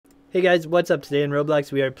Hey guys, what's up? Today in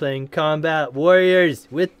Roblox we are playing Combat Warriors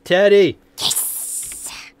with Teddy. Yes!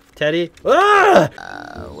 Teddy? Ah!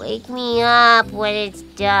 Wake me up when it's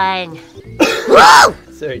done. Whoa!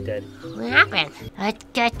 Sorry, Teddy. What happened? Let's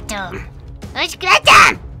get them. Let's get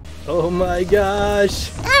them! Oh my gosh.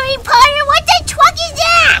 Harry Potter, what the truck is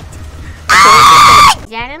that? Ah! Is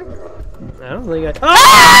that him? I don't think I...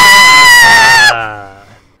 Ah!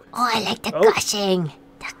 Oh, I like the gushing.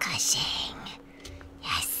 The gushing.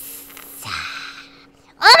 Yes.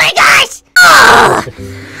 Oh my gosh! Oh!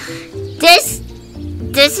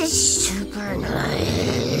 This is super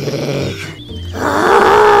nice.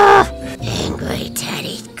 Oh, angry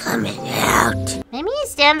Teddy's coming out. Maybe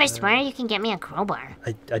instead of a sweater, you can get me a crowbar.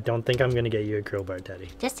 I don't think I'm gonna get you a crowbar, Teddy.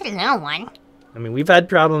 Just a little one. I mean, we've had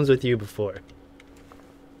problems with you before.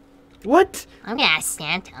 What? I'm gonna ask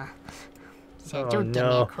Santa. Santa will give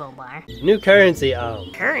me a crowbar. New currency,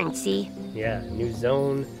 Currency? yeah, new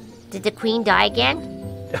zone. Did the queen die again?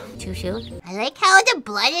 Too soon? I like how the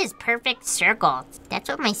blood is perfect circles. That's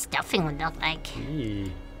what my stuffing would look like. Eee.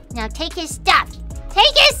 Now take his stuff.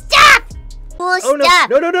 Take his stuff! Cool Oh no, stuff.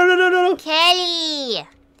 no. Kelly.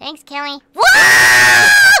 Thanks, Kelly.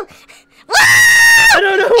 Whoa! Whoa! I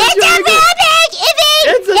don't know what It's you're a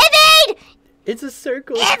rabbit! Evade! Evade! It's a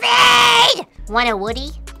circle. Evade! Want a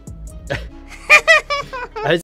Woody?